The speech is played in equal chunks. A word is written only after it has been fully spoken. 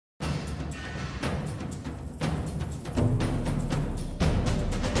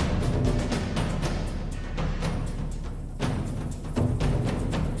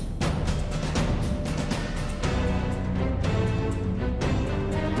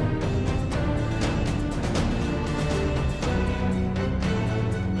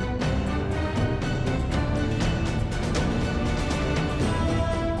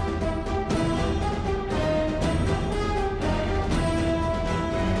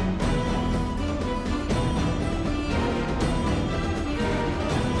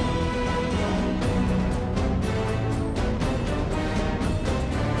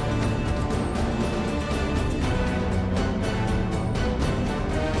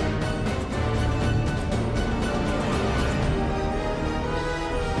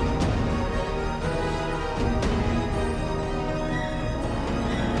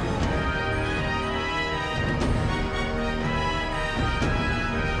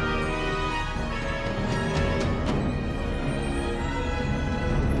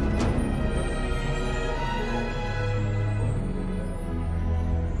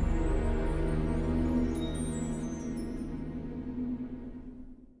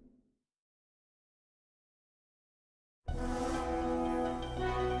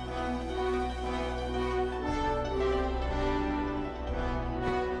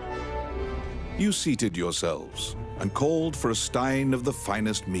You seated yourselves and called for a stein of the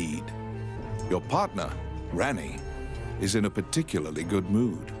finest mead. Your partner, Rani, is in a particularly good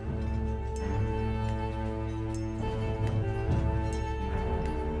mood.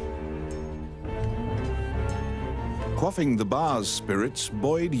 Quaffing the bar's spirits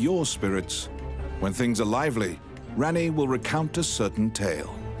buoyed your spirits. When things are lively, Rani will recount a certain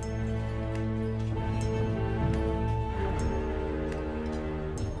tale.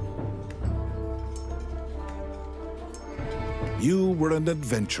 You were an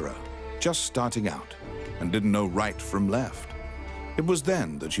adventurer, just starting out, and didn't know right from left. It was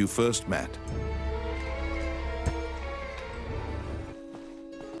then that you first met.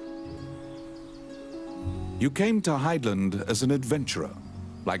 You came to Highland as an adventurer.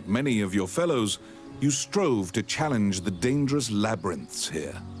 Like many of your fellows, you strove to challenge the dangerous labyrinths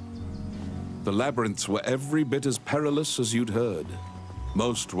here. The labyrinths were every bit as perilous as you'd heard.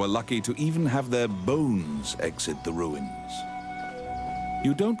 Most were lucky to even have their bones exit the ruins.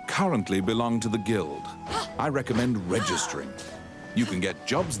 You don't currently belong to the guild. I recommend registering. You can get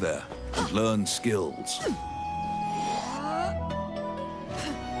jobs there and learn skills.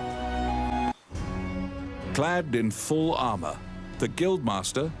 Clad in full armor, the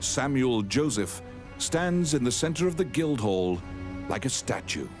guildmaster, Samuel Joseph, stands in the center of the guild hall like a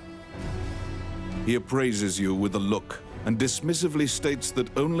statue. He appraises you with a look and dismissively states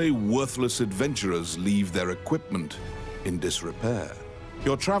that only worthless adventurers leave their equipment in disrepair.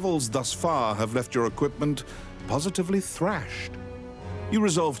 Your travels thus far have left your equipment positively thrashed. You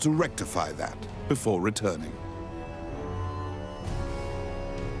resolve to rectify that before returning.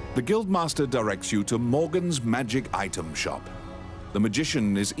 The Guildmaster directs you to Morgan's magic item shop. The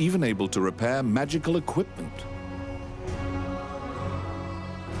magician is even able to repair magical equipment.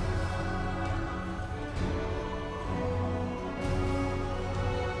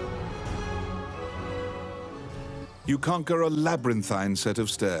 You conquer a labyrinthine set of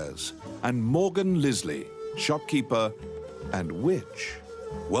stairs, and Morgan Lisley, shopkeeper and witch,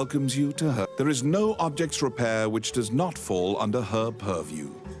 welcomes you to her. There is no objects repair which does not fall under her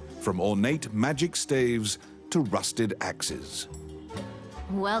purview, from ornate magic staves to rusted axes.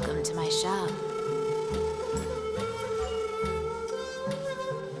 Welcome to my shop.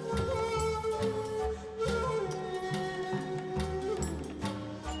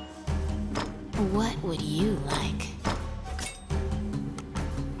 What would you like?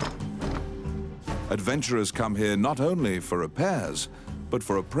 Adventurers come here not only for repairs, but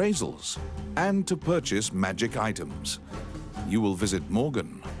for appraisals and to purchase magic items. You will visit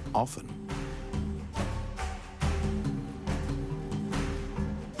Morgan often.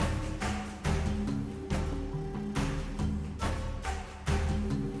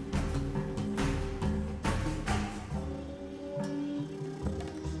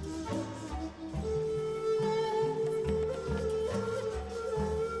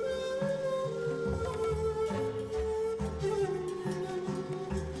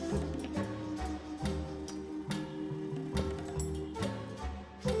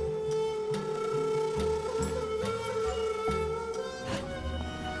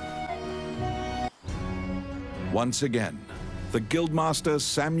 Once again, the Guildmaster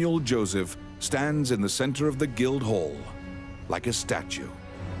Samuel Joseph stands in the center of the guild hall, like a statue.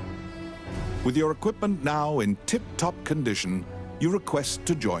 With your equipment now in tip-top condition, you request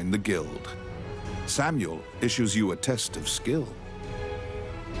to join the guild. Samuel issues you a test of skill.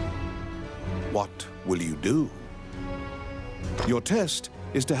 What will you do? Your test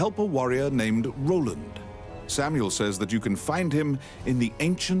is to help a warrior named Roland. Samuel says that you can find him in the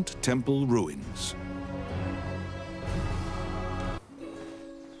ancient temple ruins.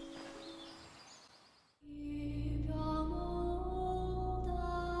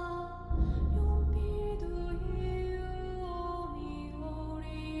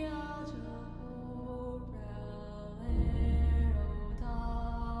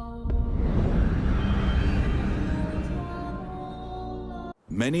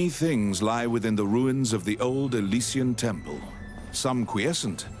 Many things lie within the ruins of the old Elysian temple. Some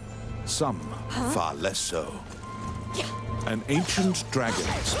quiescent, some far less so. An ancient dragon,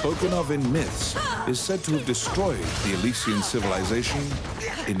 spoken of in myths, is said to have destroyed the Elysian civilization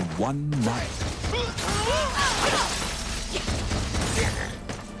in one night.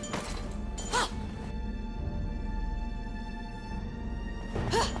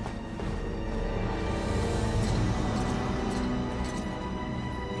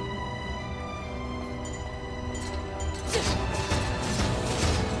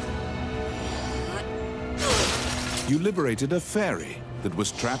 You liberated a fairy that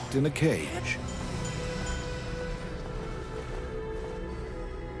was trapped in a cage.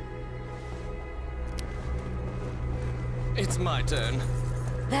 It's my turn.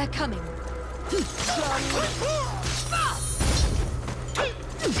 They're coming.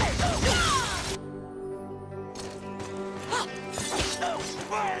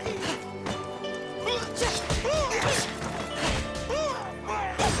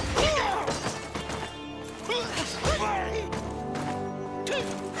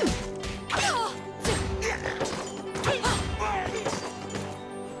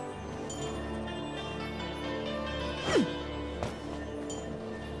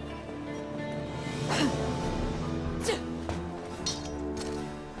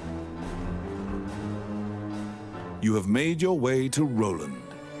 You have made your way to Roland.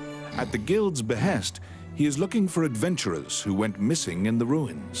 At the guild's behest, he is looking for adventurers who went missing in the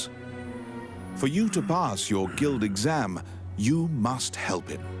ruins. For you to pass your guild exam, you must help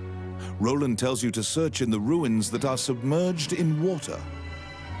him. Roland tells you to search in the ruins that are submerged in water.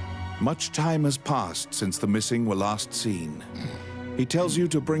 Much time has passed since the missing were last seen. He tells you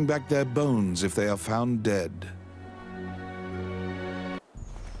to bring back their bones if they are found dead.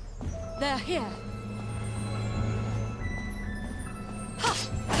 They're here.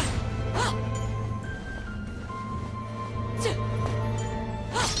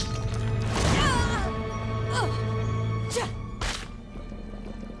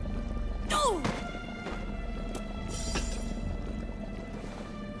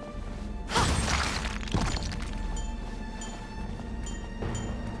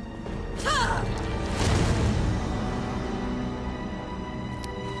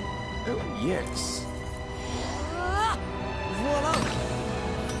 Oh, yes. Voila!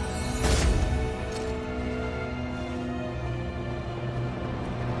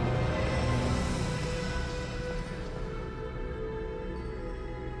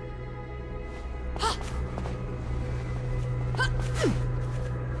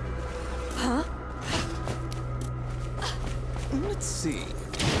 Huh? Let's see.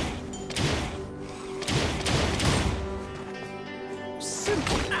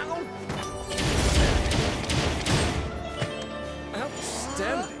 Simple. Ow.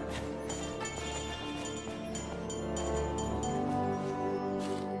 Outstanding.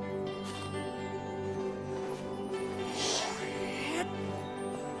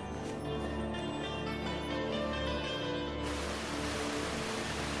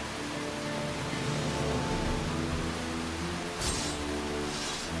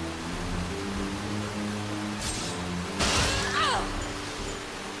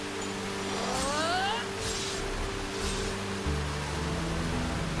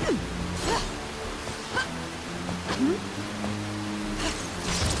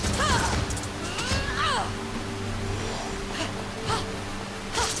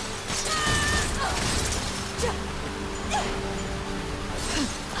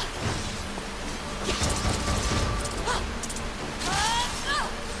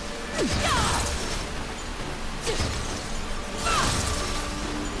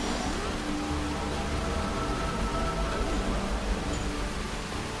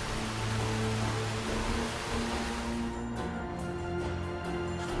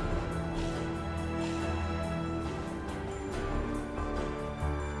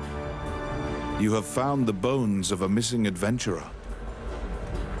 You have found the bones of a missing adventurer.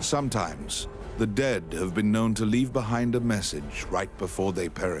 Sometimes, the dead have been known to leave behind a message right before they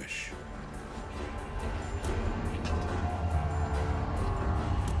perish.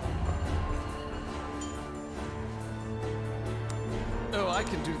 Oh, I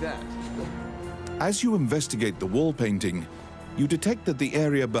can do that. As you investigate the wall painting, you detect that the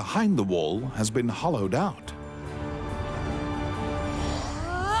area behind the wall has been hollowed out.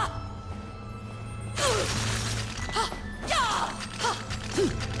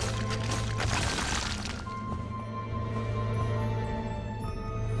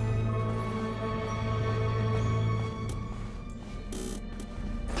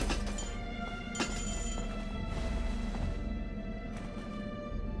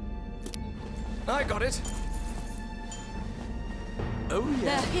 I got it. Oh,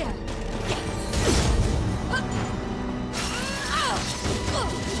 yeah. They're here.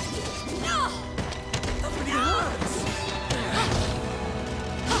 That really hurts.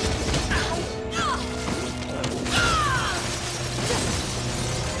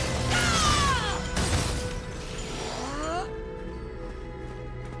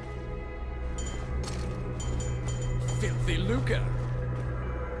 Filthy lucre.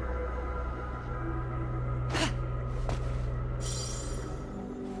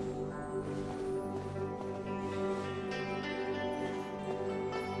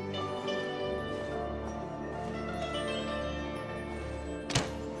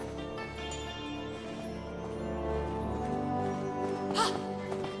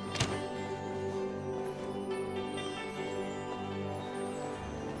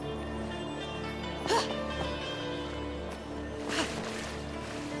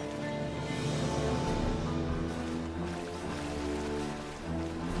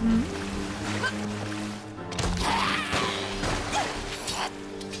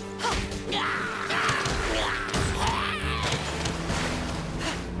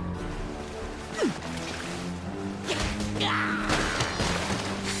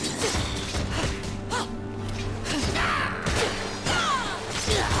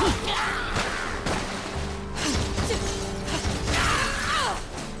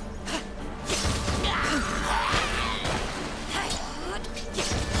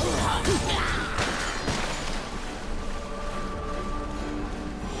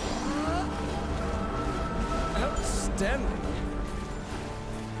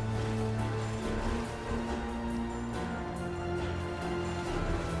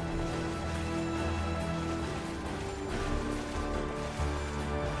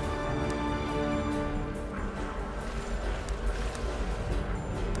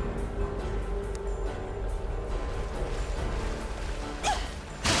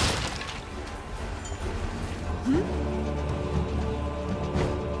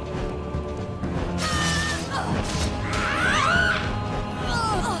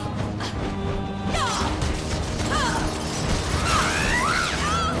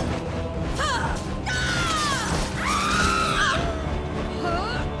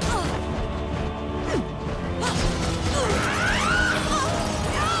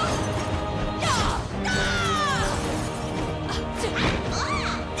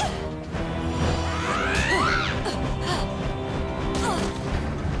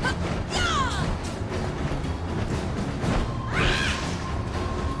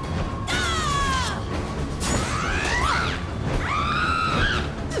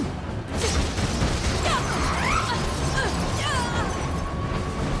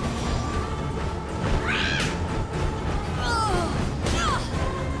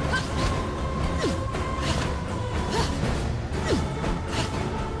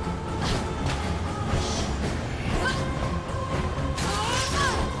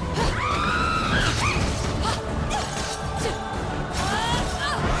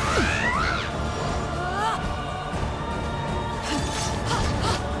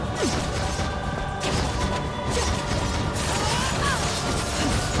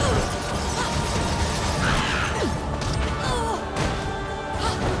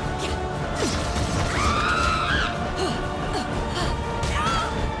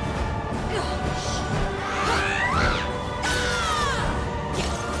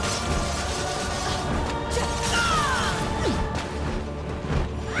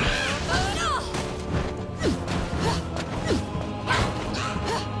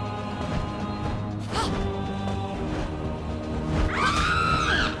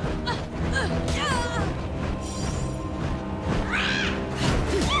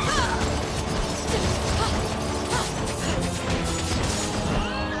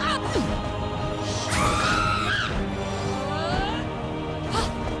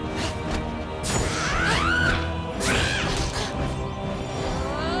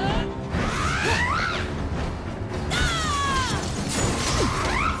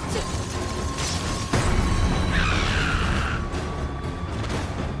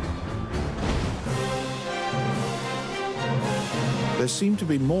 There seem to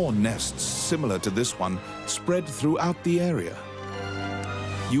be more nests similar to this one spread throughout the area.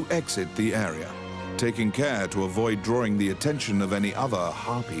 You exit the area, taking care to avoid drawing the attention of any other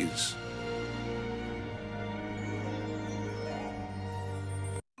harpies.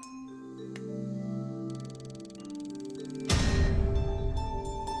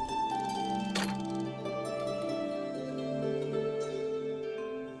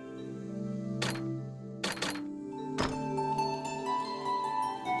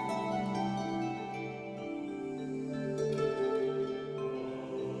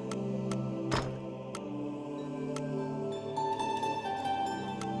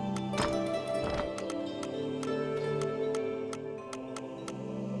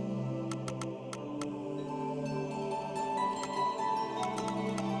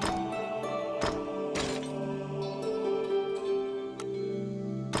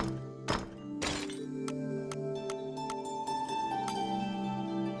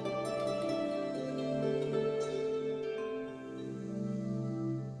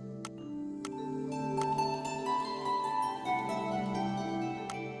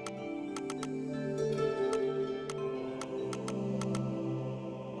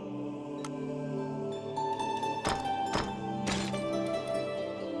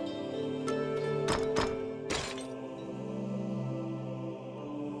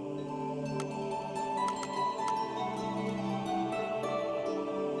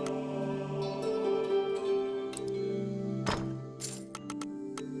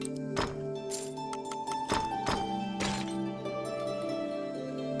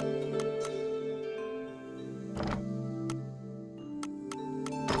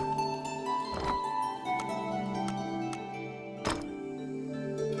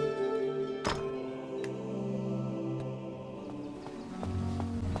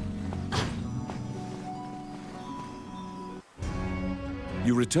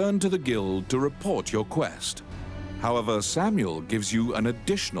 You return to the guild to report your quest. However, Samuel gives you an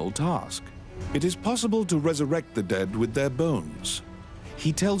additional task. It is possible to resurrect the dead with their bones.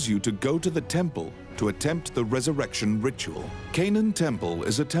 He tells you to go to the temple to attempt the resurrection ritual. Canaan Temple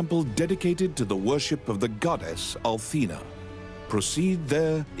is a temple dedicated to the worship of the goddess Althena. Proceed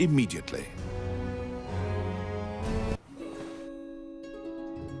there immediately.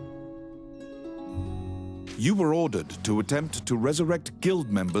 You were ordered to attempt to resurrect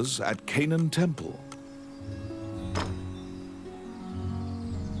guild members at Canaan Temple.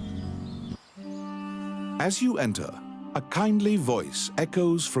 As you enter, a kindly voice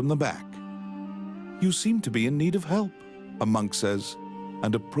echoes from the back. You seem to be in need of help, a monk says,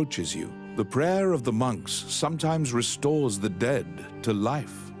 and approaches you. The prayer of the monks sometimes restores the dead to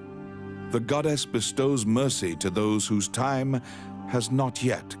life. The goddess bestows mercy to those whose time has not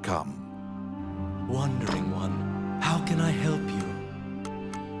yet come. Wandering one, how can I help you?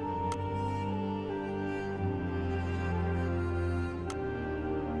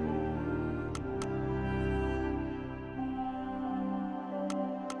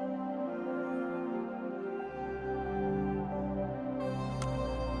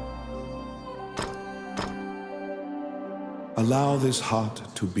 Allow this heart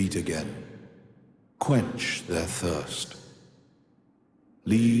to beat again. Quench their thirst.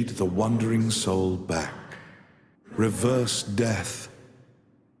 Lead the wandering soul back. Reverse death.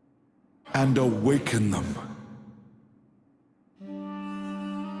 And awaken them.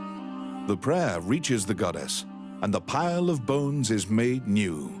 The prayer reaches the goddess, and the pile of bones is made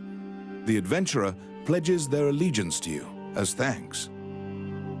new. The adventurer pledges their allegiance to you as thanks.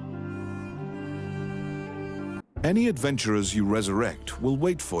 Any adventurers you resurrect will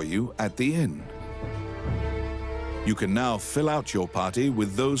wait for you at the inn. You can now fill out your party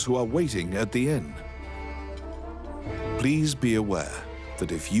with those who are waiting at the inn. Please be aware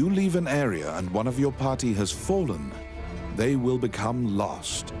that if you leave an area and one of your party has fallen, they will become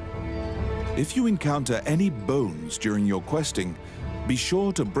lost. If you encounter any bones during your questing, be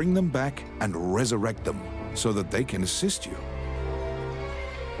sure to bring them back and resurrect them so that they can assist you.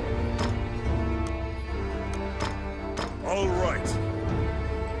 All right.